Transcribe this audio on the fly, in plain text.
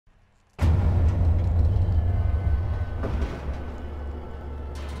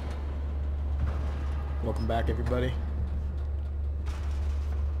Welcome back, everybody.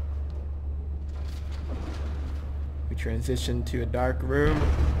 We transitioned to a dark room.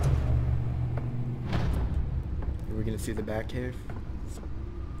 Are we gonna see the Batcave?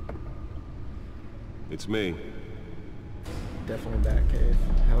 It's me. Definitely Batcave.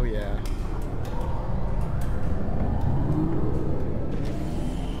 Hell yeah.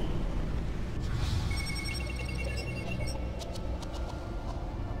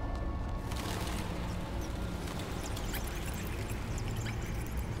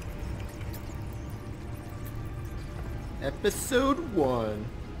 Episode 1.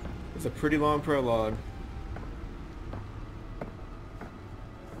 It's a pretty long prologue.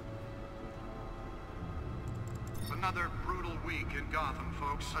 Another brutal week in Gotham,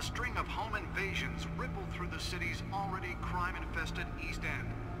 folks. A string of home invasions rippled through the city's already crime-infested East End.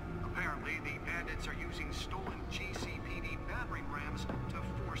 Apparently, the bandits are using stolen GCPD battering rams to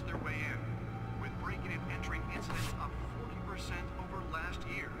force their way in, with breaking and entering incidents up 40% over last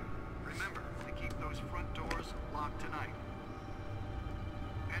year. Remember to keep those front doors locked tonight.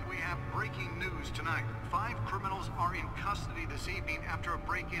 And we have breaking news tonight. 5 criminals are in custody this evening after a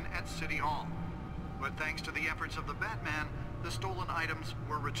break-in at City Hall. But thanks to the efforts of the Batman, the stolen items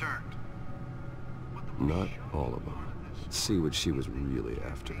were returned. Not all of them. Let's see what she was really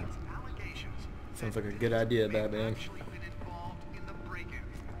after. Sounds like a good idea, Batman.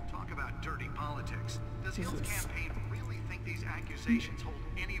 Talk about dirty politics. Does Hill's campaign really think these accusations hold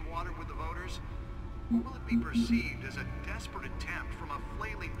any water with the voters? Or will it be perceived as a desperate attempt from a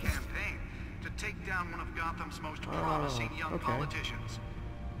flailing campaign to take down one of Gotham's most promising young politicians?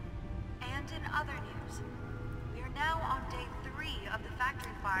 And in other news, we are now on day 3 of the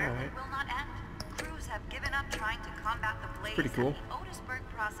factory fire that will not end. Crews have given up trying to combat the blaze Pretty cool. at the Otisburg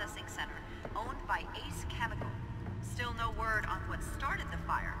Processing Center, owned by Ace Chemical. Still no word on what started the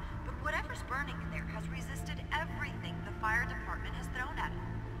fire, but whatever's burning in there has resisted everything the fire department has thrown at it.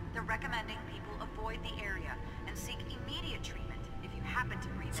 They're recommending people avoid the area and seek immediate treatment if you happen to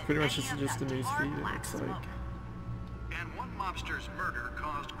breathe in Pretty much any of just a that news tar feed, it black looks smoke. like. And one mobster's murder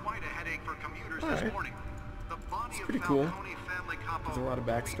caused quite a headache for commuters this morning. The body It's pretty of cool. Falcone family couple There's a lot of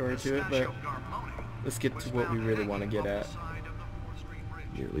backstory to it, but let's get to what we really want to get at.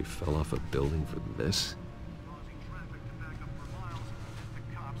 Nearly fell off a building for this.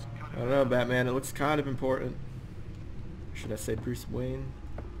 I don't know, Batman. It looks kind of important. Should I say Bruce Wayne?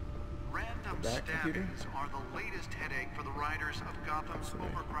 Random stabbings are the latest headache for the riders of Gotham's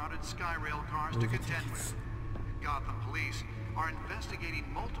overcrowded Skyrail cars to contend with. Gotham police are investigating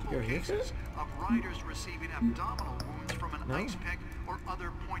multiple cases of riders receiving abdominal wounds from an ice pick or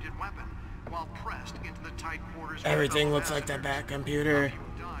other pointed weapon while pressed into the tight quarters. Everything looks like the Bat computer.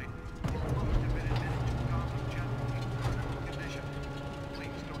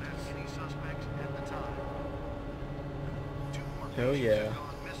 Hell yeah.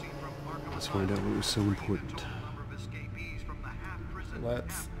 Let's find out what was so important.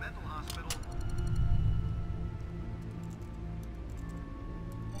 Let's.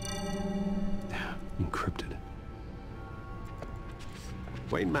 Encrypted.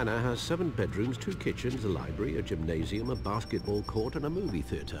 Wayne Manor has 7 bedrooms, 2 kitchens, a library, a gymnasium, a basketball court, and a movie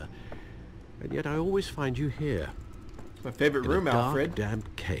theater. And yet I always find you here. It's my favorite room, in a dark, Alfred.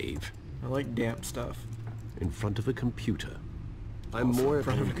 damp cave. I like damp stuff. In front of a computer. I'm more in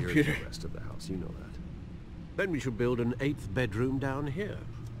front of a familiar computer. with the rest of the house, you know that. Then we should build an 8th bedroom down here.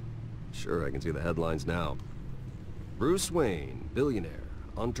 Sure, I can see the headlines now. Bruce Wayne, billionaire,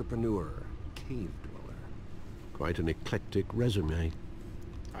 entrepreneur, cave dweller. Quite an eclectic resume.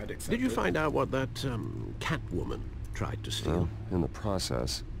 I'd accept Did you it. find out what that Catwoman tried to steal? Well, in the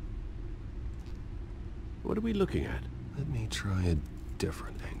process, What are we looking at? let me try a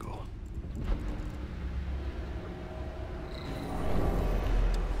different angle.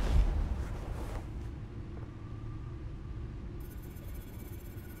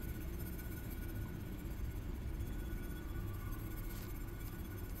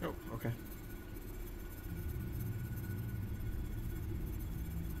 Oh, okay.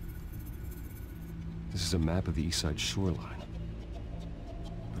 This is a map of the East Side shoreline.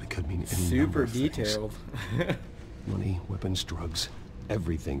 But it could mean any Super number of things. detailed. Money, weapons, drugs,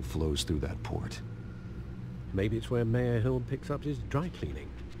 everything flows through that port. Maybe it's where Mayor Hill picks up his dry cleaning.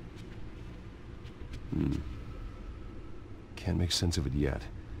 Can't make sense of it yet.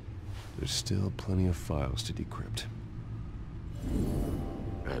 There's still plenty of files to decrypt.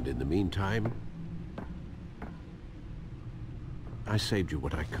 And in the meantime, I saved you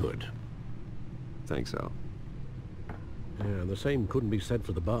what I could. Thanks, Al. Yeah, the same couldn't be said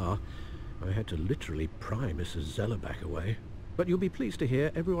for the bar. I had to literally pry Mrs. Zellerback away. But you'll be pleased to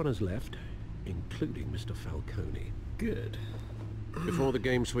hear everyone has left, including Mr. Falcone, Good. before the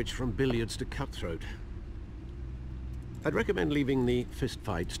game switched from billiards to cutthroat. I'd recommend leaving the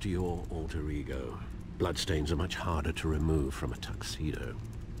fistfights to your alter ego. Bloodstains are much harder to remove from a tuxedo.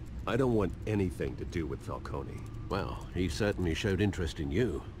 I don't want anything to do with Falcone. Well, he certainly showed interest in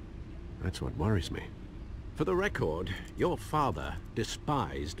you. That's what worries me. For the record, your father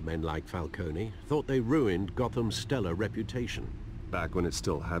despised men like Falcone, thought they ruined Gotham's stellar reputation. Back when it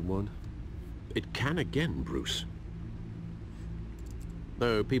still had one? It can again, Bruce.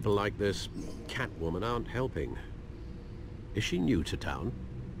 Though people like this Catwoman aren't helping. Is she new to town?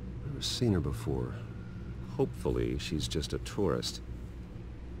 I've never seen her before. Hopefully, she's just a tourist.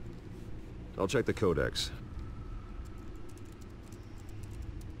 I'll check the codex.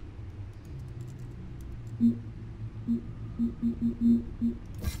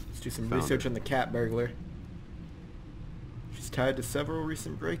 Let's do some Found research her. on the cat burglar. She's tied to several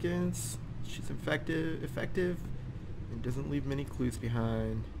recent break-ins. She's effective, and doesn't leave many clues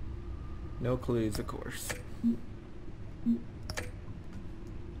behind. No clues, of course.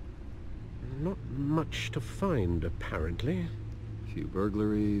 Not much to find, apparently. Few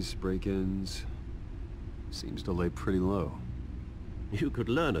burglaries, break-ins. Seems to lay pretty low. You could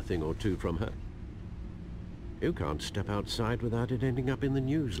learn a thing or two from her. You can't step outside without it ending up in the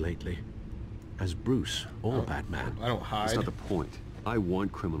news lately. As Bruce or Batman. I don't That's hide. not the point. I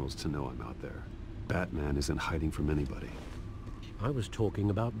want criminals to know I'm out there. Batman isn't hiding from anybody. I was talking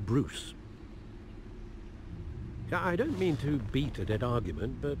about Bruce. I don't mean to beat a dead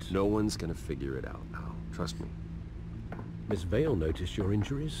argument, but No one's gonna figure it out, Al. Trust me. Miss Vale noticed your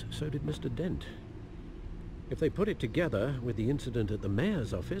injuries, so did Mr. Dent. If they put it together with the incident at the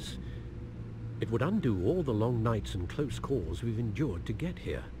mayor's office, it would undo all the long nights and close calls we've endured to get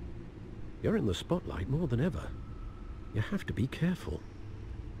here. You're in the spotlight more than ever. You have to be careful.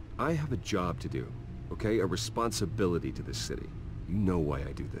 I have a job to do, okay? A responsibility to this city. You know why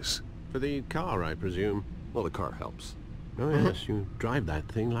I do this. For the car, I presume. Well, the car helps. Oh yes, you drive that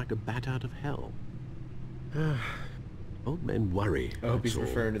thing like a bat out of hell. Old men worry. I hope he's that's all.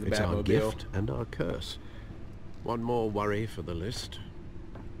 referring to the It's our Batmobile. gift and our curse. One more worry for the list.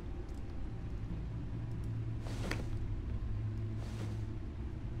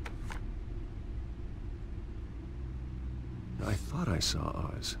 I thought I saw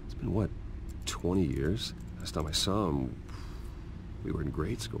Oz. It's been, what, 20 years? Last time I saw him, we were in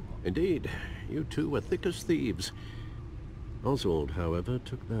grade school. Indeed, you two were thick as thieves. Oswald, however,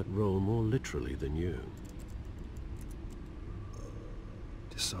 took that role more literally than you.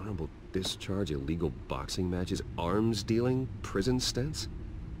 Dishonorable discharge, illegal boxing matches, arms dealing, prison stints?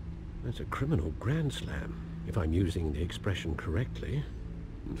 That's a criminal grand slam, if I'm using the expression correctly.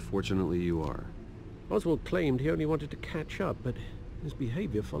 Unfortunately, you are. Oswald claimed he only wanted to catch up, but his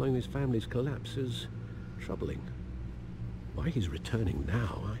behavior following his family's collapse is troubling. Why he's returning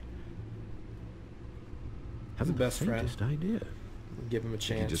now, I haven't best the friend. faintest idea. Give him a He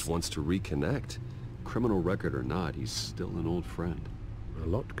chance. just wants to reconnect. Criminal record or not, he's still an old friend. A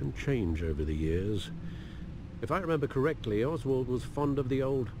lot can change over the years. If I remember correctly, Oswald was fond of the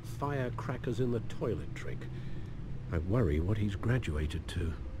old firecrackers in the toilet trick. I worry what he's graduated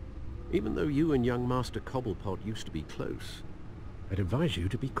to. Even though you and young Master Cobblepot used to be close, I'd advise you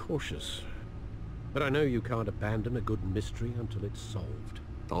to be cautious. But I know you can't abandon a good mystery until it's solved.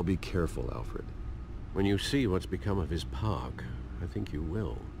 I'll be careful, Alfred. When you see what's become of his park, I think you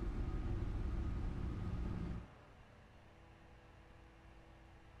will.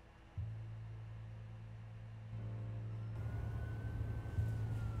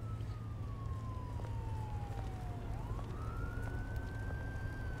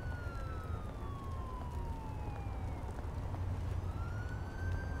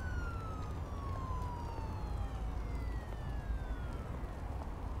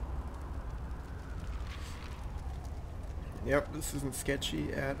 Yep, this isn't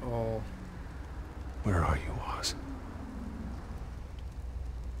sketchy at all. Where are you, Oz?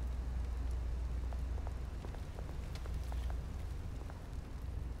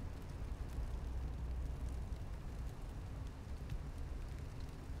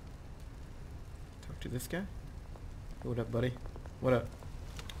 Talk to this guy. What up, buddy? What up?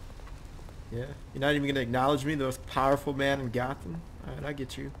 Yeah? You're not even gonna acknowledge me, the most powerful man in Gotham? Alright, I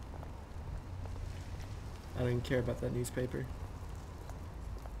get you. I don't even care about that newspaper.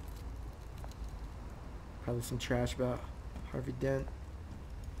 Probably some trash about Harvey Dent.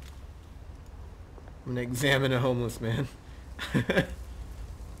 I'm gonna examine a homeless man.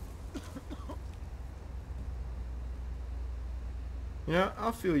 Yeah,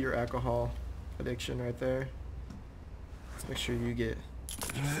 I'll feel your alcohol addiction right there. Let's make sure you get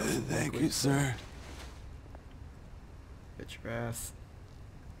Thank you, sir. Bet your ass.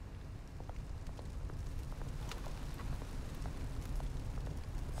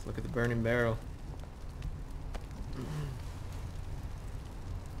 Let's look at the burning barrel.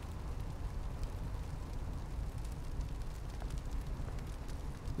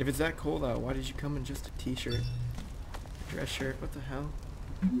 If it's that cold out, why did you come in just a t-shirt? A dress shirt? What the hell?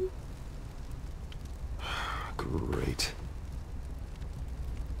 Great.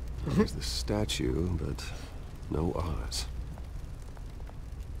 There's the statue, but no Oz.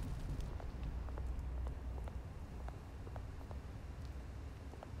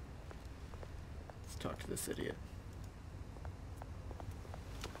 Let's talk to this idiot.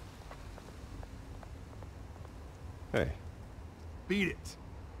 Hey. Beat it.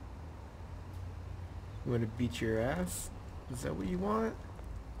 You want to beat your ass? Is that what you want?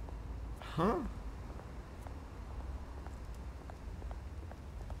 Huh?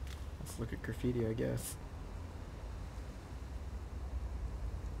 Let's look at graffiti, I guess.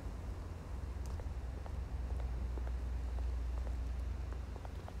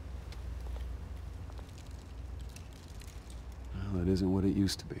 Well, that isn't what it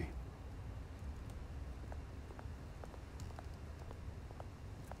used to be.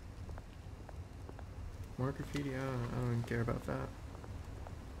 More graffiti? I don't care about that.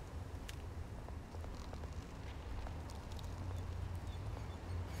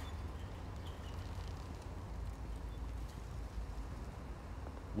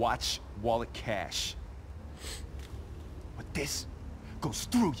 Watch wallet cash. But this goes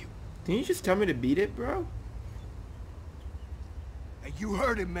through you. Didn't you just tell me to beat it, bro? Hey, you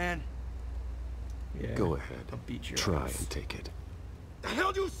heard him, man. Yeah. Go ahead. I'll beat your Try ass. and take it. The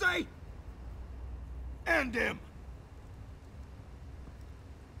hell do you say? End him.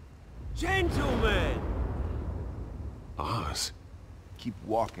 Gentlemen! Oz? Keep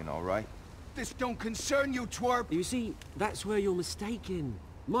walking, all right? This don't concern you, twerp. You see, that's where you're mistaken.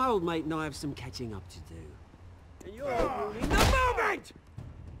 My old mate and I have some catching up to do. And you're ruining the moment!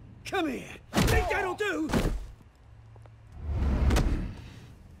 Come here! Think that'll do?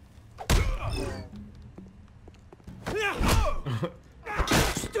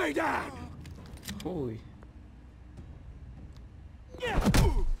 Stay down! Holy.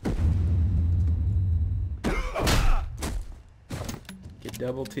 Get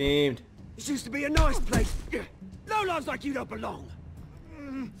double teamed. This used to be a nice place. Lowlifes like you don't belong.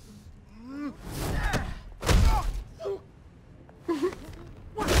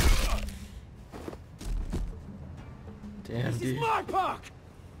 Damn, This dude. is my park!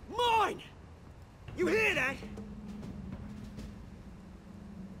 Mine! You hear that?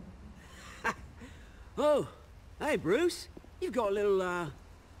 Oh, hey Bruce. You've got a little,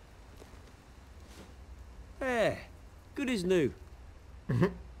 Yeah, good as new.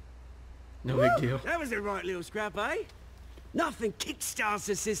 No big deal. That was the right little scrap, eh? Nothing kickstarts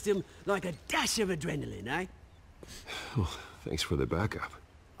the system like a dash of adrenaline, eh? Well, thanks for the backup.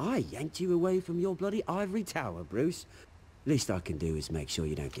 I yanked you away from your bloody ivory tower, Bruce. Least I can do is make sure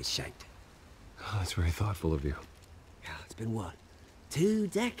you don't get shanked. Oh, that's very thoughtful of you. It's been what? 2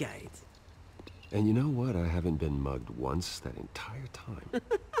 decades? And you know what? I haven't been mugged once that entire time.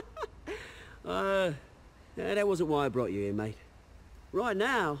 That wasn't why I brought you here, mate. Right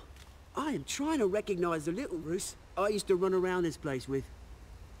now, I am trying to recognize the little Bruce I used to run around this place with.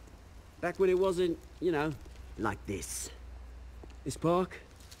 Back when it wasn't, you know, like this. This park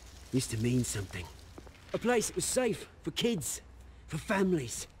used to mean something. A place that was safe for kids, for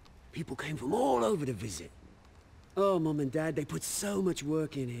families. People came from all over to visit. Oh, Mum and Dad, they put so much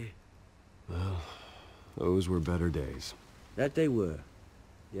work in here. Well, those were better days. That they were.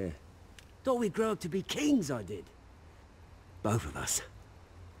 Yeah. Thought we'd grow up to be kings, I did. Both of us.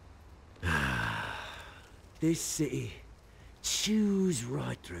 This city chews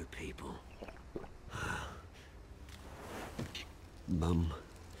right through people. Mum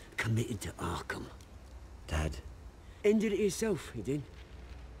committed to Arkham. Dad ended it himself, he did.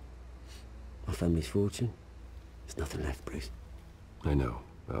 My family's fortune. There's nothing left, Bruce. I know.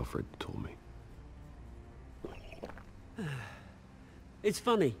 Alfred told me. It's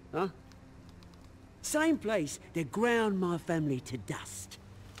funny, huh? Same place that ground my family to dust.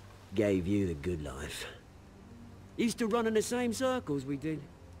 Gave you the good life. Used to run in the same circles we did.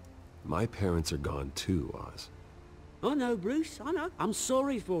 My parents are gone too, Oz. I know, Bruce, I know. I'm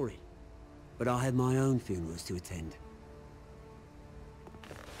sorry for it. But I have my own funerals to attend.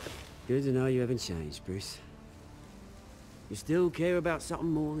 Good to know you haven't changed, Bruce. You still care about something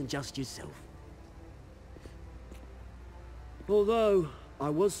more than just yourself. Although, I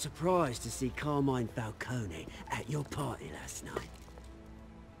was surprised to see Carmine Falcone at your party last night.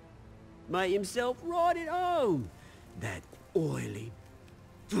 made himself right at home. That oily...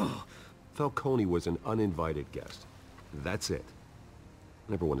 Ugh. Falcone was an uninvited guest. That's it.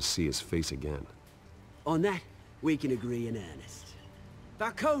 Never want to see his face again. On that, we can agree in earnest.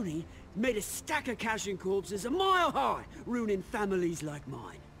 Falcone made a stack of cashing corpses a mile high, ruining families like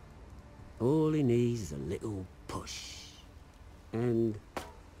mine. All he needs is a little push. And...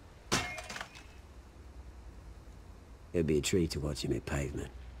 it'd be a treat to watch him hit pavement.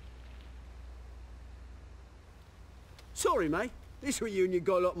 Sorry, mate. This reunion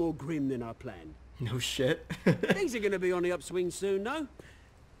got a lot more grim than I planned. No shit. Things are gonna be on the upswing soon, no?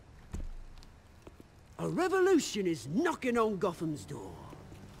 A revolution is knocking on Gotham's door.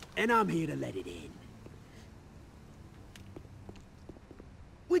 And I'm here to let it in.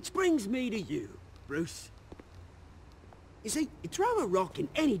 Which brings me to you, Bruce. You see, you throw a rock in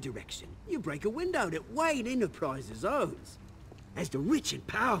any direction, you break a window that Wayne Enterprises owns. As the rich and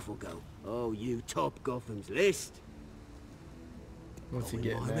powerful go, oh, you top Gotham's list. What's he When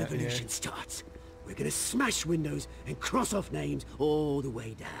getting my at revolution here? starts, we're gonna smash windows and cross off names all the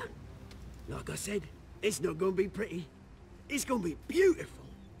way down. Like I said, it's not gonna be pretty. It's gonna be beautiful.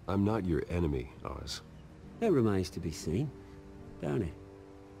 I'm not your enemy, Oz. That remains to be seen, don't it?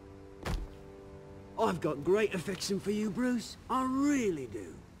 I've got great affection for you, Bruce. I really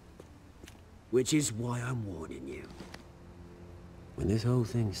do. Which is why I'm warning you. When this whole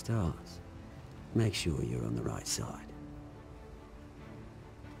thing starts, make sure you're on the right side.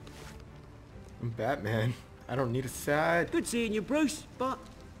 I'm Batman. I don't need a side. Good seeing you, Bruce, but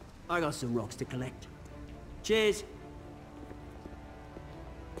I got some rocks to collect. Cheers.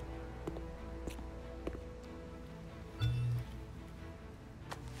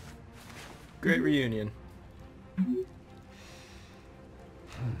 Great reunion.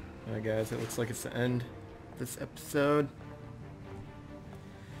 Alright guys, it looks like it's the end of this episode.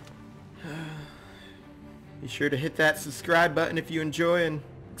 Be sure to hit that subscribe button if you enjoy and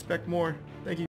expect more.